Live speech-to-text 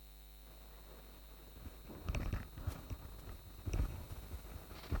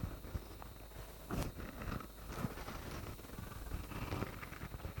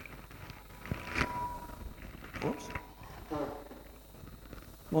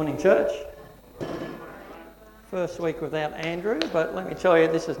Morning, church. First week without Andrew, but let me tell you,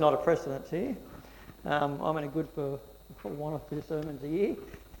 this is not a precedent here. I'm only good for one or two sermons a year.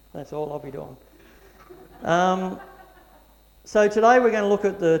 That's all I'll be doing. So today we're going to look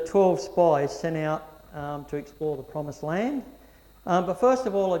at the 12 spies sent out to explore the Promised Land. But first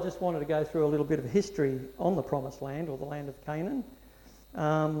of all, I just wanted to go through a little bit of history on the Promised Land, or the land of Canaan.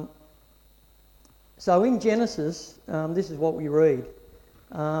 So in Genesis, this is what we read.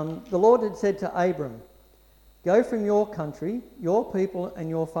 The Lord had said to Abram, "Go from your country, your people and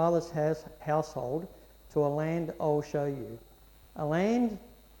your father's household to a land I will show you. A land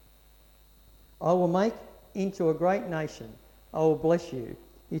I will make into a great nation. I will bless you."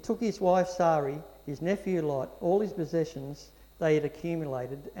 He took his wife Sarai, his nephew Lot, all his possessions they had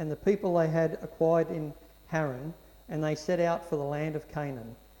accumulated, and the people they had acquired in Haran, and they set out for the land of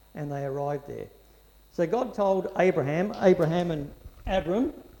Canaan, and they arrived there. So God told Abraham and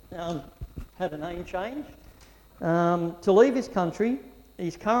Abram had a name change, to leave his country,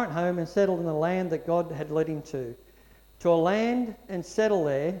 his current home, and settle in the land that God had led him to a land and settle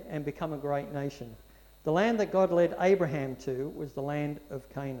there and become a great nation. The land that God led Abraham to was the land of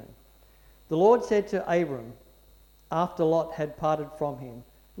Canaan. The Lord said to Abram, after Lot had parted from him,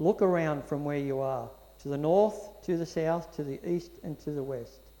 "Look around from where you are, to the north, to the south, to the east and to the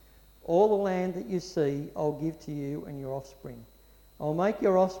west. All the land that you see I'll give to you and your offspring. I'll make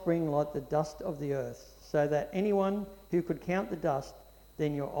your offspring like the dust of the earth, so that anyone who could count the dust,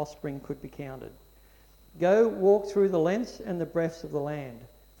 then your offspring could be counted. Go walk through the lengths and the breadths of the land,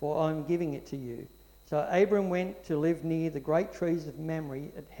 for I am giving it to you." So Abram went to live near the great trees of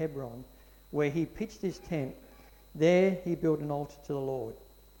Mamre at Hebron, where he pitched his tent. There he built an altar to the Lord.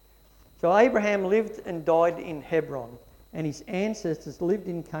 So Abraham lived and died in Hebron, and his ancestors lived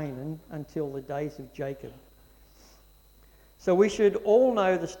in Canaan until the days of Jacob. So we should all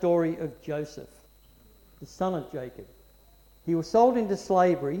know the story of Joseph, the son of Jacob. He was sold into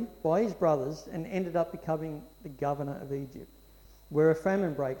slavery by his brothers and ended up becoming the governor of Egypt, where a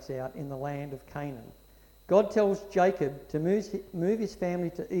famine breaks out in the land of Canaan. God tells Jacob to move his family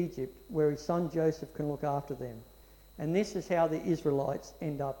to Egypt, where his son Joseph can look after them. And this is how the Israelites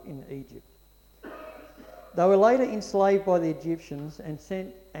end up in Egypt. They were later enslaved by the Egyptians and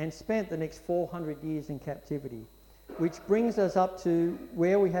spent the next 400 years in captivity, which brings us up to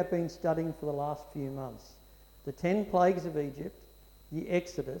where we have been studying for the last few months. The 10 plagues of Egypt, the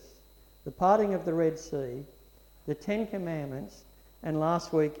Exodus, the parting of the Red Sea, the 10 Commandments, and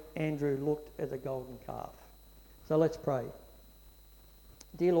last week Andrew looked at the golden calf. So let's pray.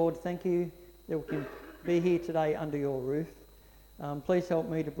 Dear Lord, thank you that we can be here today under your roof. Please help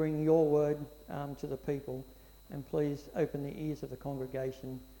me to bring your word to the people, and please open the ears of the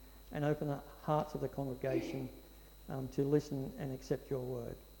congregation and open the hearts of the congregation to listen and accept your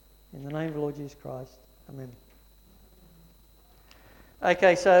word. In the name of the Lord Jesus Christ, amen.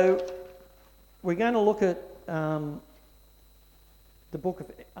 Okay, so we're going to look at the book of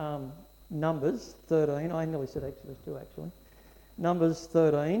Numbers 13. I nearly said Exodus 2, actually. Numbers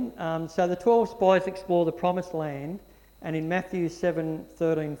 13. So the 12 spies explore the Promised Land, and in Matthew 7,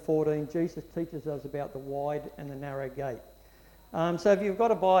 13, 14, Jesus teaches us about the wide and the narrow gate. So if you've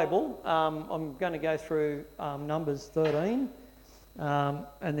got a Bible, I'm going to go through Numbers 13, and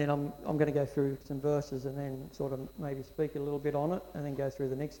then I'm going to go through some verses and then sort of maybe speak a little bit on it, and then go through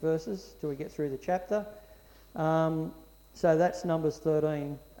the next verses till we get through the chapter. So that's Numbers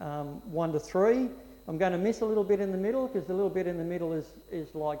 13, 1 to 3. I'm going to miss a little bit in the middle, because the little bit in the middle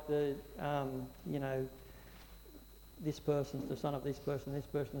is like the, this person's the son of this person,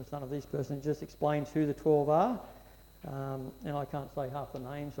 the son of this person. It just explains who the 12 are. And I can't say half the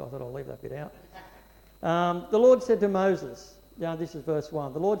names, so I thought I'll leave that bit out. The Lord said to Moses, now this is verse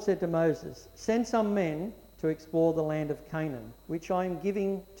 1. The Lord said to Moses, "Send some men to explore the land of Canaan, which I am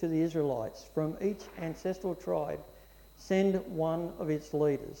giving to the Israelites. From each ancestral tribe, send one of its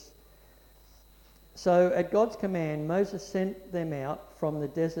leaders." So at God's command, Moses sent them out from the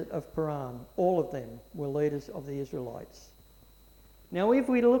desert of Paran. All of them were leaders of the Israelites. Now, if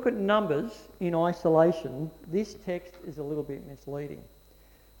we look at Numbers in isolation, this text is a little bit misleading,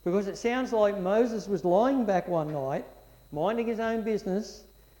 because it sounds like Moses was lying back one night, minding his own business,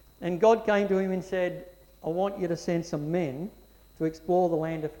 and God came to him and said, "I want you to send some men to explore the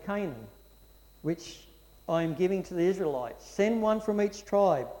land of Canaan, which I am giving to the Israelites. Send one from each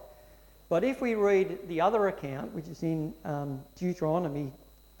tribe." But if we read the other account, which is in Deuteronomy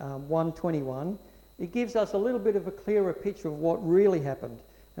 1:21, it gives us a little bit of a clearer picture of what really happened.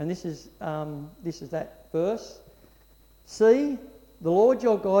 And this is that verse. "See, the Lord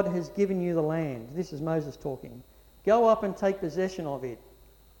your God has given you the land." This is Moses talking. "Go up and take possession of it.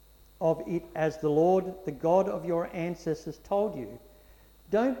 of it as the Lord, the God of your ancestors, told you.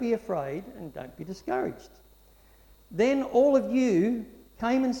 Don't be afraid and don't be discouraged." Then all of you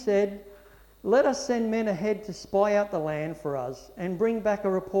came and said, "Let us send men ahead to spy out the land for us and bring back a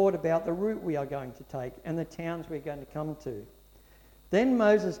report about the route we are going to take and the towns we're going to come to." Then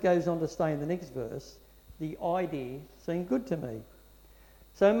Moses goes on to say in the next verse, "The idea seemed good to me."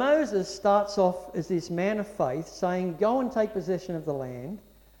 So Moses starts off as this man of faith saying, "Go and take possession of the land.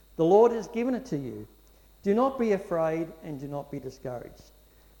 The Lord has given it to you. Do not be afraid and do not be discouraged."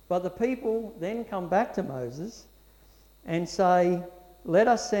 But the people then come back to Moses and say, "Let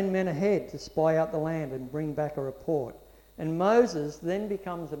us send men ahead to spy out the land and bring back a report." And Moses then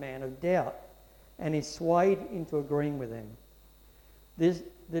becomes a man of doubt and is swayed into agreeing with them.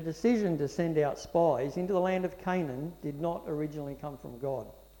 The decision to send out spies into the land of Canaan did not originally come from God.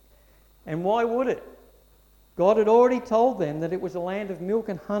 And why would it? God had already told them that it was a land of milk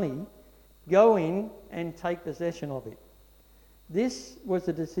and honey. Go in and take possession of it. This was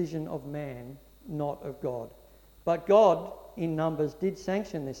the decision of man, not of God. But God, in Numbers, did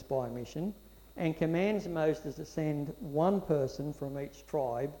sanction this spy mission and commands Moses to send one person from each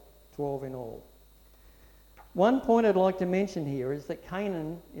tribe, 12 in all. One point I'd like to mention here is that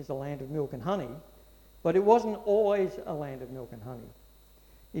Canaan is a land of milk and honey, but it wasn't always a land of milk and honey.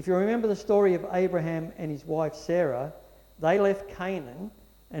 If you remember the story of Abraham and his wife Sarah, they left Canaan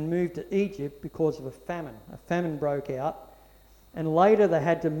and moved to Egypt because of a famine. A famine broke out, and later they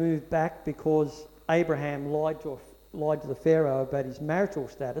had to move back because Abraham lied to the Pharaoh about his marital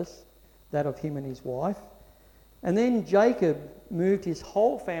status, that of him and his wife. And then Jacob moved his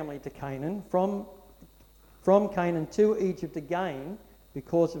whole family to Canaan, from Canaan to Egypt again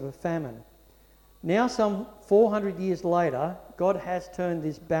because of a famine. Now, some 400 years later, God has turned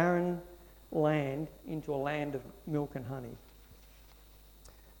this barren land into a land of milk and honey.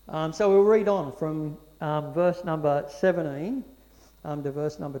 So we'll read on from verse number 17 to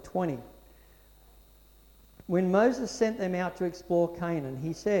verse number 20. When Moses sent them out to explore Canaan,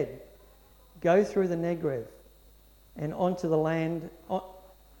 he said, "Go through the Negev and onto the land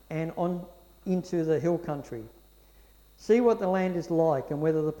and on into the hill country. See what the land is like and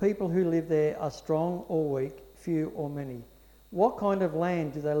whether the people who live there are strong or weak, few or many. What kind of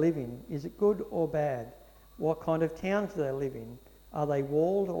land do they live in? Is it good or bad? What kind of towns do they live in? Are they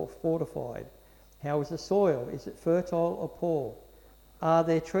walled or fortified? How is the soil? Is it fertile or poor? Are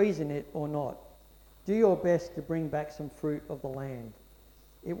there trees in it or not? Do your best to bring back some fruit of the land."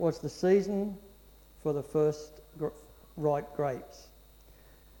 It was the season for the first ripe grapes.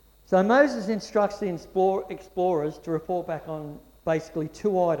 So Moses instructs the explorers to report back on basically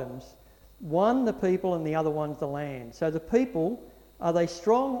two items. One, the people, and the other one's the land. So the people, are they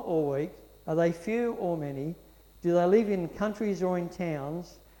strong or weak? Are they few or many? Do they live in countries or in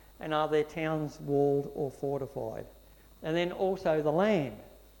towns? And are their towns walled or fortified? And then also the land.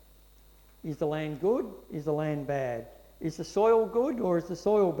 Is the land good? Is the land bad? Is the soil good or is the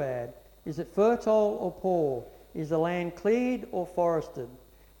soil bad? Is it fertile or poor? Is the land cleared or forested?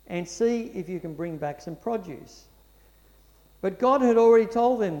 And see if you can bring back some produce. But God had already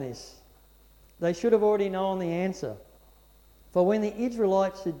told them this. They should have already known the answer. For when the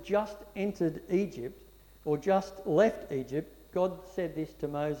Israelites had just entered Egypt, or just left Egypt, God said this to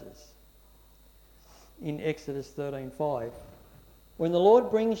Moses in Exodus 13:5. "When the Lord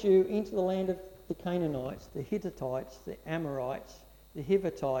brings you into the land of the Canaanites, the Hittites, the Amorites, the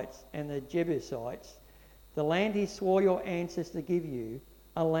Hivitites, and the Jebusites, the land he swore your ancestors to give you,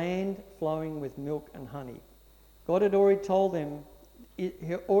 a land flowing with milk and honey." God had already told them, he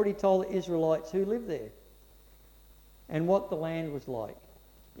already told the Israelites who lived there and what the land was like.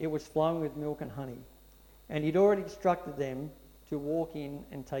 It was flowing with milk and honey. And he'd already instructed them to walk in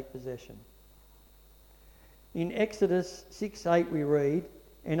and take possession. In Exodus 6:8 we read,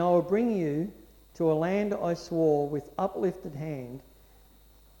 "And I will bring you to a land I swore with uplifted hand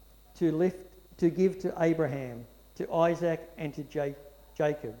to give to Abraham, to Isaac, and to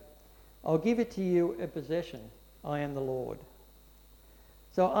Jacob. I'll give it to you a possession. I am the Lord."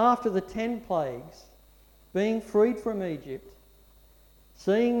 So after the 10 plagues, being freed from Egypt,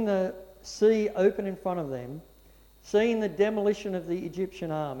 seeing the sea open in front of them, seeing the demolition of the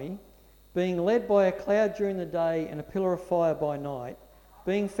Egyptian army, being led by a cloud during the day and a pillar of fire by night,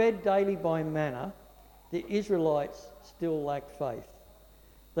 being fed daily by manna, the Israelites still lacked faith.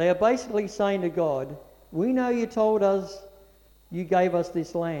 They are basically saying to God, "We know you told us you gave us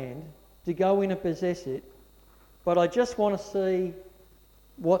this land to go in and possess it, but I just want to see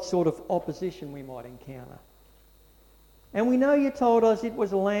what sort of opposition we might encounter. And we know you told us it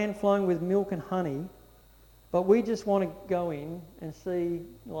was a land flowing with milk and honey, But we just want to go in and see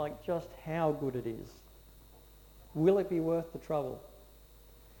just how good it is. Will it be worth the trouble?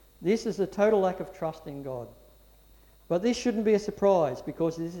 This is a total lack of trust in God. But this shouldn't be a surprise,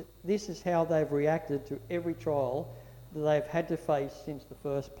 because this is how they've reacted to every trial that they've had to face since the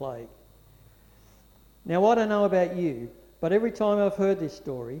first plague. Now, I don't know about you, but every time I've heard this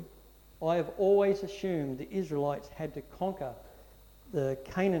story, I have always assumed the Israelites had to conquer the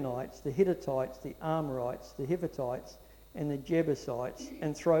Canaanites, the Hittites, the Amorites, the Hivites, and the Jebusites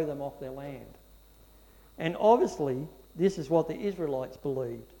and throw them off their land. And obviously, this is what the Israelites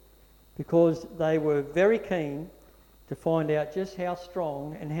believed, because they were very keen to find out just how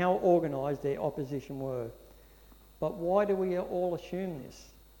strong and how organised their opposition were. But why do we all assume this?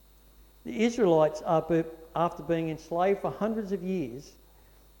 The Israelites, after being enslaved for hundreds of years,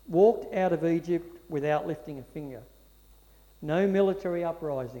 walked out of Egypt without lifting a finger. No military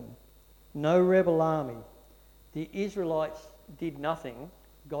uprising, no rebel army. The Israelites did nothing,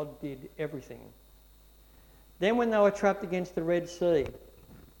 God did everything. Then when they were trapped against the Red Sea,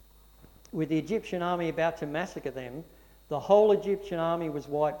 with the Egyptian army about to massacre them, the whole Egyptian army was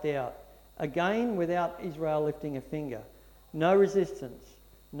wiped out, again without Israel lifting a finger. No resistance,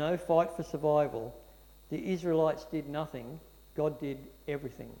 no fight for survival. The Israelites did nothing, God did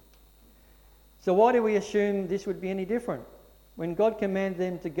everything. So why do we assume this would be any different? When God commanded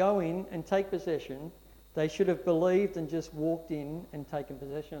them to go in and take possession, they should have believed and just walked in and taken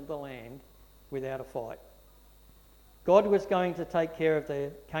possession of the land without a fight. God was going to take care of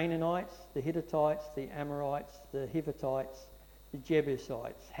the Canaanites, the Hittites, the Amorites, the Hivites, the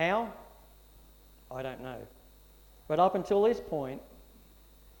Jebusites. How? I don't know. But up until this point,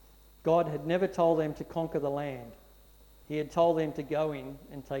 God had never told them to conquer the land. He had told them to go in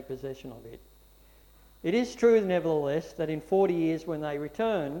and take possession of it. It is true, nevertheless, that in 40 years when they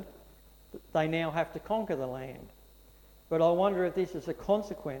returned, they now have to conquer the land. But I wonder if this is a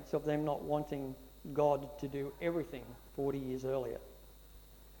consequence of them not wanting God to do everything 40 years earlier.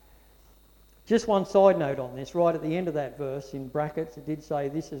 Just one side note on this, right at the end of that verse, in brackets, it did say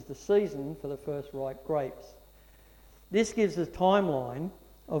this is the season for the first ripe grapes. This gives a timeline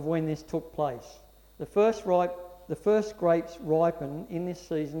of when this took place. The first grapes ripen in this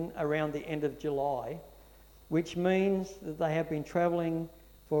season around the end of July, which means that they have been travelling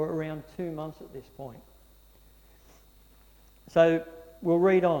for around 2 months at this point. So we'll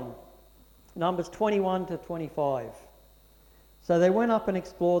read on. Numbers 21 to 25. So they went up and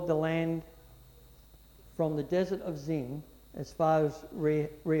explored the land from the desert of Zin as far as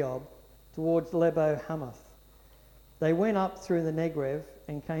Rehob towards Lebo Hamath. They went up through the Negev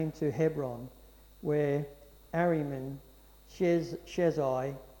and came to Hebron, where Arim,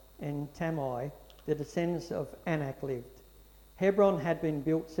 Shezai and Tamai, the descendants of Anak, lived. Hebron had been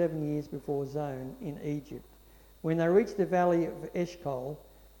built 7 years before Zon in Egypt. When they reached the valley of Eshcol,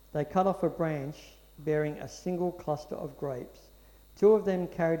 they cut off a branch bearing a single cluster of grapes. 2 of them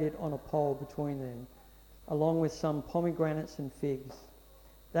carried it on a pole between them, along with some pomegranates and figs.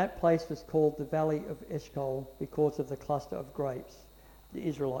 That place was called the Valley of Eshcol because of the cluster of grapes the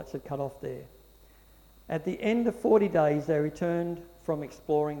Israelites had cut off there. At the end of 40 days, they returned from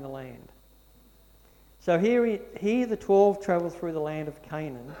exploring the land. So here the 12 travelled through the land of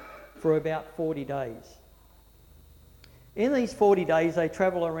Canaan for about 40 days. In these 40 days, they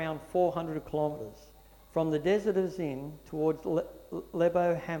travel around 400 kilometres from the desert of Zin towards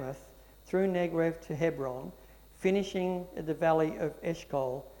Lebo Hamath, through Negev to Hebron, finishing at the valley of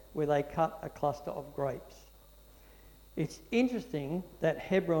Eshcol, where they cut a cluster of grapes. It's interesting that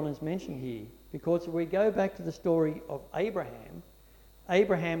Hebron is mentioned here, because if we go back to the story of Abraham,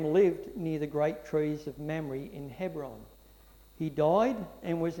 Abraham lived near the great trees of Mamre in Hebron. He died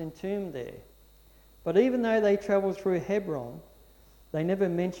and was entombed there. But even though they travelled through Hebron, they never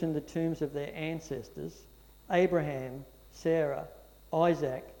mentioned the tombs of their ancestors, Abraham, Sarah,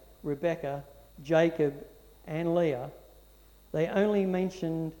 Isaac, Rebekah, Jacob and Leah. They only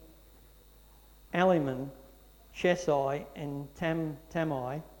mentioned Aliman, Shesai and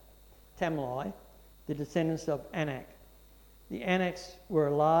Tamli, the descendants of Anak. The Anaks were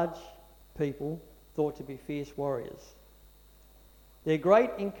a large people thought to be fierce warriors. Their great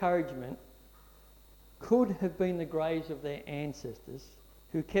encouragement could have been the graves of their ancestors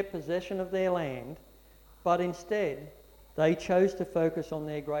who kept possession of their land, but instead they chose to focus on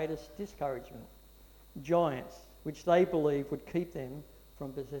their greatest discouragement, giants, which they believed would keep them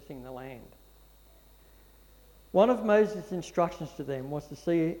from possessing the land. One of Moses' instructions to them was to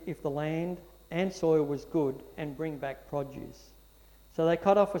see if the land and soil was good and bring back produce. So they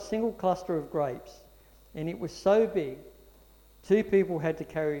cut off a single cluster of grapes, and it was so big, 2 people had to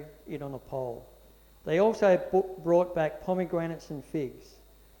carry it on a pole. They also brought back pomegranates and figs.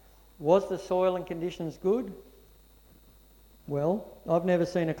 Was the soil and conditions good? Well, I've never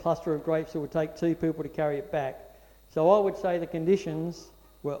seen a cluster of grapes that would take 2 people to carry it back. So I would say the conditions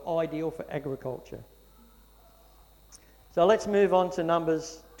were ideal for agriculture. So let's move on to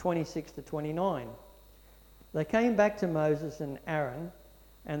Numbers 26 to 29. They came back to Moses and Aaron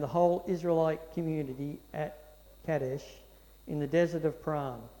and the whole Israelite community at Kadesh in the desert of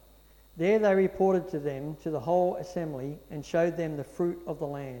Paran. There they reported to them, to the whole assembly, and showed them the fruit of the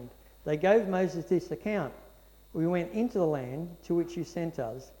land. They gave Moses this account. We went into the land to which you sent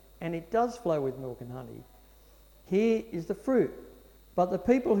us, and it does flow with milk and honey. Here is the fruit. But the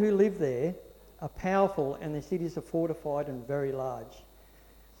people who live there are powerful, and the cities are fortified and very large.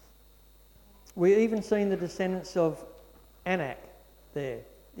 We've even seen the descendants of Anak there.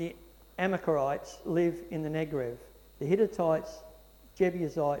 The Amalekites live in the Negev. The Hittites,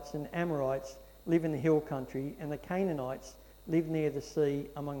 Jebusites and Amorites live in the hill country, and the Canaanites live near the sea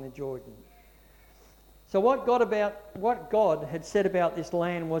among the Jordan. So what God had said about this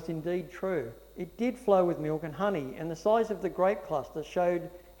land was indeed true. It did flow with milk and honey, and the size of the grape cluster showed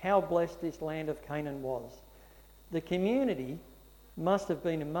how blessed this land of Canaan was. The community must have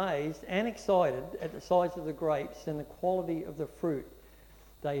been amazed and excited at the size of the grapes and the quality of the fruit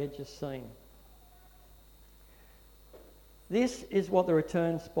they had just seen. This is what the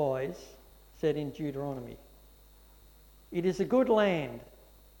returned spies said in Deuteronomy. It is a good land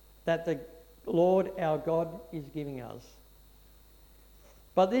that the Lord our God is giving us.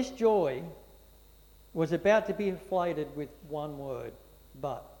 But this joy was about to be inflated with one word,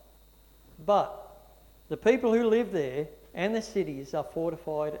 but. But the people who live there and the cities are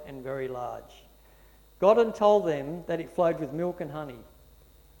fortified and very large. God had told them that it flowed with milk and honey.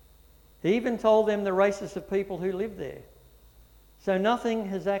 He even told them the races of people who live there. So nothing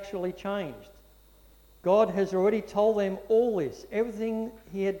has actually changed. God has already told them all this. Everything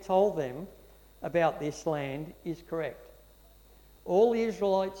he had told them about this land is correct. All the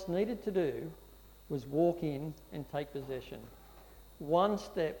Israelites needed to do was walk in and take possession. One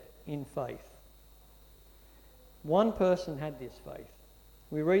step in faith. One person had this faith.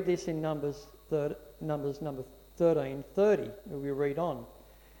 We read this in Numbers number 13:30. We read on.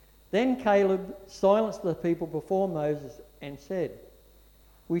 Then Caleb silenced the people before Moses and said,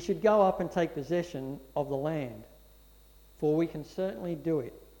 "We should go up and take possession of the land, for we can certainly do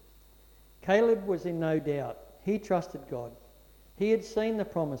it." Caleb was in no doubt. He trusted God. He had seen the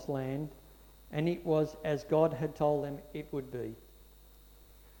promised land, and it was as God had told them it would be.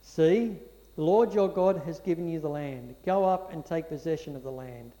 "See, the Lord your God has given you the land. Go up and take possession of the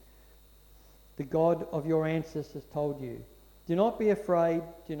land the God of your ancestors told you. Do not be afraid,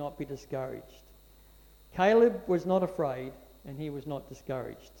 do not be discouraged." Caleb was not afraid, and he was not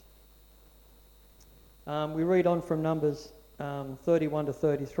discouraged. We read on from Numbers 31 to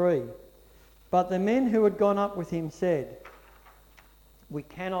 33. But the men who had gone up with him said, "We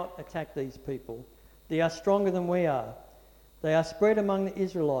cannot attack these people. They are stronger than we are. They have spread among the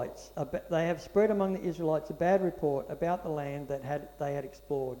Israelites a bad report about the land that they had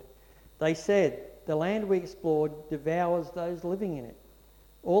explored. They said, 'The land we explored devours those living in it.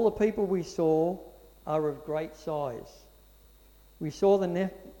 All the people we saw are of great size. We saw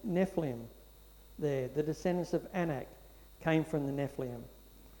the Nephilim there. The descendants of Anak came from the Nephilim.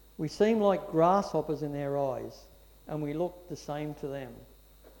 We seem like grasshoppers in their eyes, and we looked the same to them.'"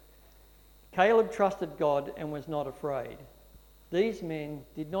 Caleb trusted God and was not afraid. These men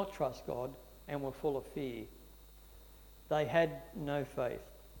did not trust God and were full of fear. They had no faith.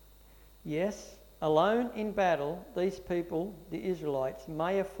 Yes, alone in battle, these people, the Israelites,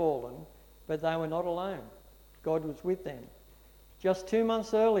 may have fallen, but they were not alone. God was with them. Just 2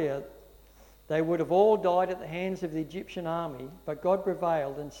 months earlier, they would have all died at the hands of the Egyptian army, but God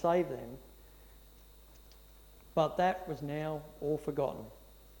prevailed and saved them. But that was now all forgotten.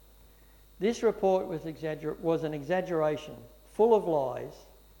 This report was an exaggeration, full of lies,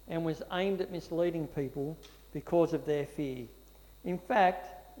 and was aimed at misleading people because of their fear. In fact,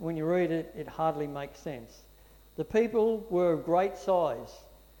 when you read it, it hardly makes sense. The people were of great size,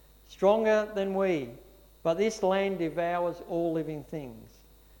 stronger than we, but this land devours all living things.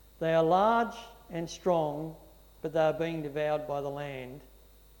 They are large and strong, but they are being devoured by the land,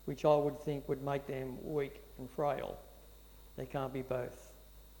 which I would think would make them weak and frail. They can't be both.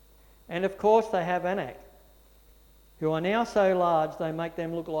 And of course they have Anak, who are now so large they make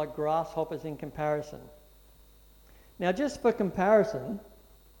them look like grasshoppers in comparison. Now, just for comparison,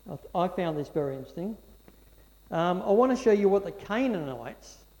 I found this very interesting. I want to show you what the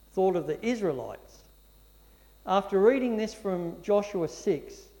Canaanites thought of the Israelites. After reading this from Joshua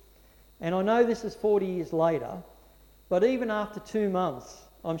 6, And I know this is 40 years later, but even after 2 months,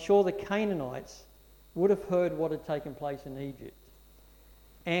 I'm sure the Canaanites would have heard what had taken place in Egypt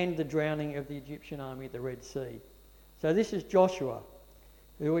and the drowning of the Egyptian army at the Red Sea. So this is Joshua,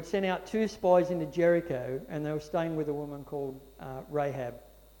 who had sent out 2 spies into Jericho, and they were staying with a woman called Rahab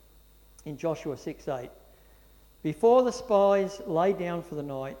in Joshua 6:8. Before the spies lay down for the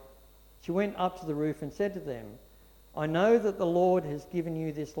night, she went up to the roof and said to them, I know that the Lord has given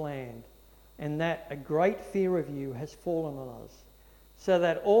you this land, and that a great fear of you has fallen on us, so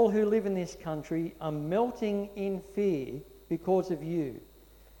that all who live in this country are melting in fear because of you.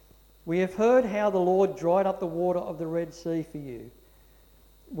 We have heard how the Lord dried up the water of the Red Sea for you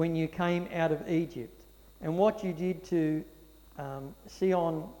when you came out of Egypt, and what you did to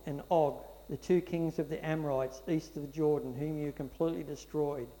Sihon and Og, the 2 kings of the Amorites east of the Jordan, whom you completely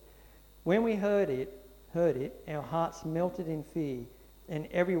destroyed. When we heard it, our hearts melted in fear, and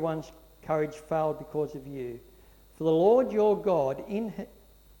everyone's courage failed because of you. For the Lord your God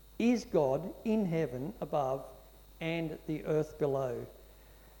is God in heaven above and the earth below.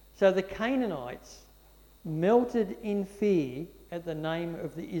 So the Canaanites melted in fear at the name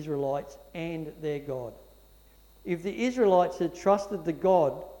of the Israelites and their God. If the Israelites had trusted the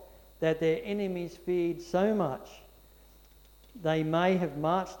God that their enemies feared so much, they may have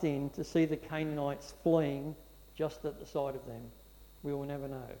marched in to see the Canaanites fleeing just at the sight of them. We will never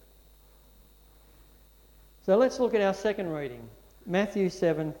know. So let's look at our second reading, Matthew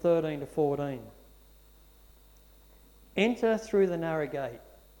 7:13 to 14. Enter through the narrow gate,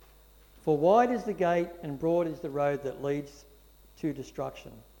 for wide is the gate and broad is the road that leads to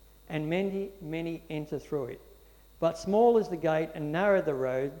destruction, and many enter through it. But small is the gate and narrow the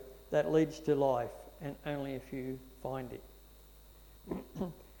road that leads to life, and only a few find it.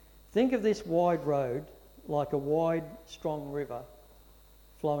 Think of this wide road like a wide, strong river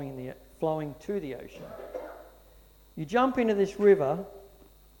flowing to the ocean. You jump into this river,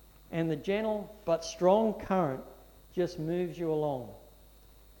 and the gentle but strong current just moves you along.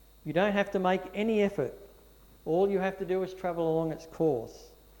 You don't have to make any effort. All you have to do is travel along its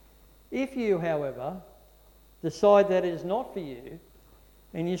course. If you, however, decide that it is not for you,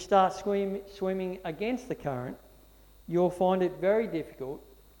 and you start swimming against the current, you'll find it very difficult,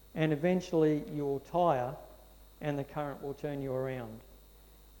 and eventually you will tire and the current will turn you around.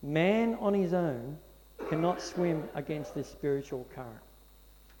 Man on his own cannot swim against this spiritual current.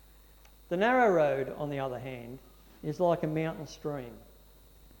 The narrow road, on the other hand, is like a mountain stream.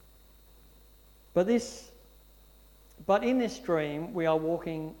 But in this stream, we are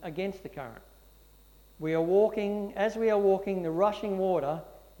walking against the current. As we are walking, the rushing water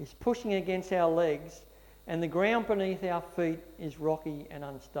is pushing against our legs, and the ground beneath our feet is rocky and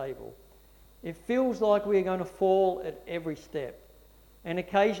unstable. It feels like we are going to fall at every step, and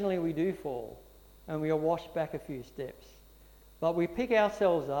occasionally we do fall, and we are washed back a few steps. But we pick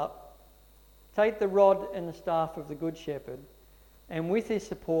ourselves up, take the rod and the staff of the Good Shepherd, and with his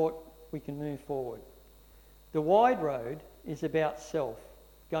support, we can move forward. The wide road is about self,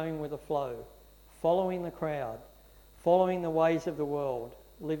 going with the flow, following the crowd, following the ways of the world,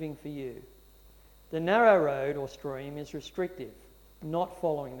 living for you. The narrow road or stream is restrictive, not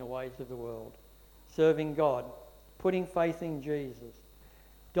following the ways of the world, serving God, putting faith in Jesus,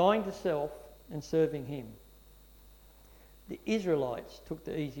 dying to self and serving him. The Israelites took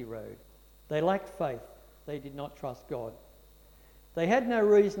the easy road. They lacked faith. They did not trust God. They had no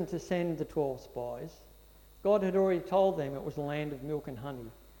reason to send the 12 spies. God had already told them it was a land of milk and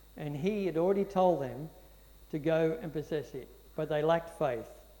honey, and he had already told them to go and possess it. But they lacked faith.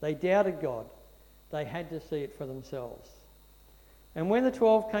 They doubted God. They had to see it for themselves. And when the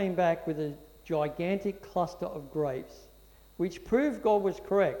 12 came back with a gigantic cluster of grapes, which proved God was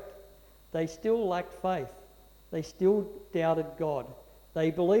correct, they still lacked faith. They still doubted God.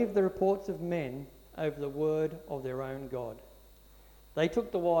 They believed the reports of men over the word of their own God. They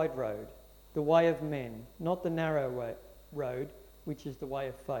took the wide road, the way of men, not the narrow road, which is the way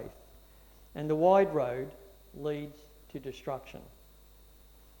of faith. And the wide road leads to destruction.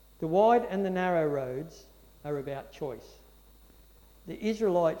 The wide and the narrow roads are about choice. The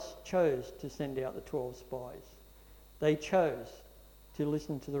Israelites chose to send out the 12 spies. They chose to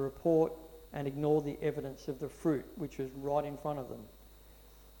listen to the report and ignore the evidence of the fruit which was right in front of them.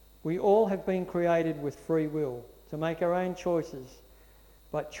 We all have been created with free will to make our own choices,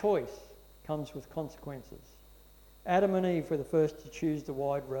 but choice comes with consequences. Adam and Eve were the first to choose the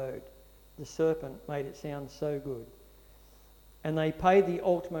wide road. The serpent made it sound so good. And they paid the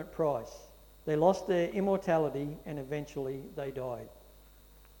ultimate price. They lost their immortality and eventually they died.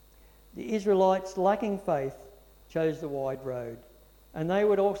 The Israelites, lacking faith, chose the wide road. And they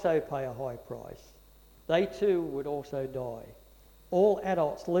would also pay a high price. They too would also die. All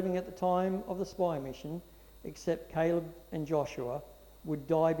adults living at the time of the spy mission, except Caleb and Joshua, would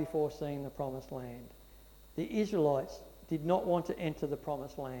die before seeing the promised land. The Israelites did not want to enter the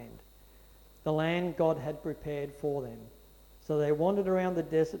promised land, the land God had prepared for them. So they wandered around the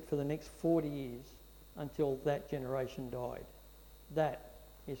desert for the next 40 years until that generation died. That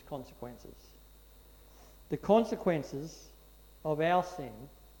is consequences. The consequences of our sin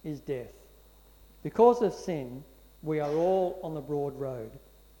is death. Because of sin, we are all on the broad road.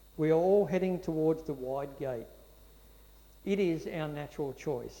 We are all heading towards the wide gate. It is our natural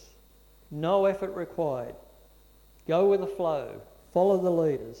choice. No effort required. Go with the flow. Follow the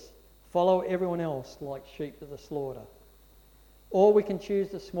leaders. Follow everyone else like sheep to the slaughter. Or we can choose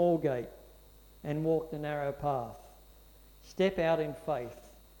the small gate and walk the narrow path. Step out in faith.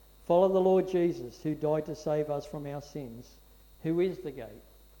 Follow the Lord Jesus, who died to save us from our sins, who is the gate,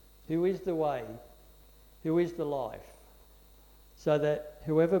 who is the way, who is the life, so that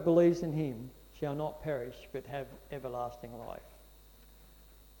whoever believes in him shall not perish but have everlasting life.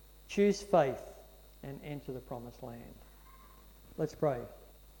 Choose faith and enter the promised land. Let's pray.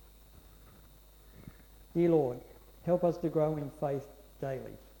 Dear Lord, help us to grow in faith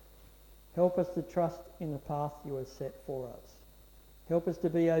daily. Help us to trust in the path you have set for us. Help us to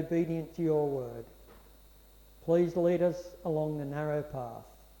be obedient to your word. Please lead us along the narrow path.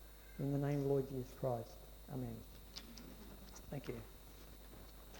 In the name of Lord Jesus Christ. Amen. Thank you.